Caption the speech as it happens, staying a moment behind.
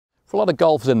For a lot of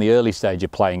golfers in the early stage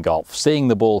of playing golf, seeing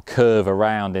the ball curve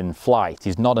around in flight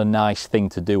is not a nice thing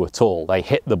to do at all. They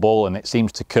hit the ball and it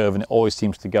seems to curve and it always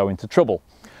seems to go into trouble.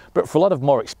 But for a lot of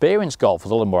more experienced golfers,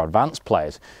 a lot of more advanced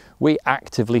players, we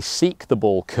actively seek the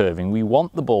ball curving. We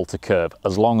want the ball to curve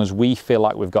as long as we feel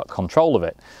like we've got control of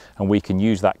it and we can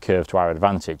use that curve to our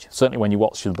advantage. Certainly when you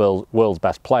watch the world's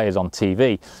best players on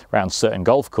TV around certain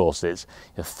golf courses,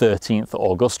 the 13th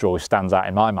Augusta always stands out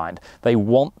in my mind. They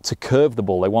want to curve the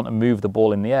ball, they want to move the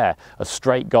ball in the air. A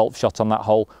straight golf shot on that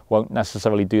hole won't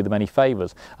necessarily do them any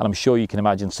favours. And I'm sure you can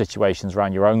imagine situations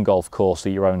around your own golf course or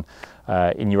your own,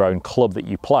 in your own club that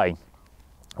you play,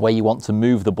 where you want to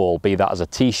move the ball, be that as a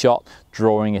tee shot,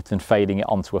 drawing it and fading it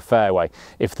onto a fairway.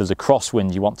 If there's a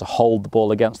crosswind, you want to hold the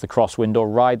ball against the crosswind or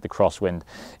ride the crosswind.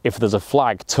 If there's a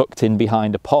flag tucked in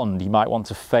behind a pond, you might want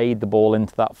to fade the ball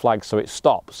into that flag so it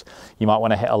stops. You might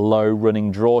want to hit a low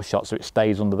running draw shot so it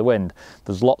stays under the wind.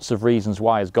 There's lots of reasons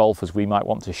why as golfers we might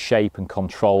want to shape and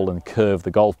control and curve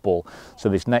the golf ball. So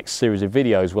this next series of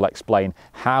videos will explain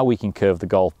how we can curve the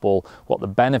golf ball, what the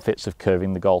benefits of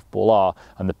curving the golf ball are,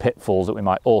 and the pitfalls that we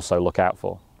might also look out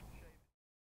for.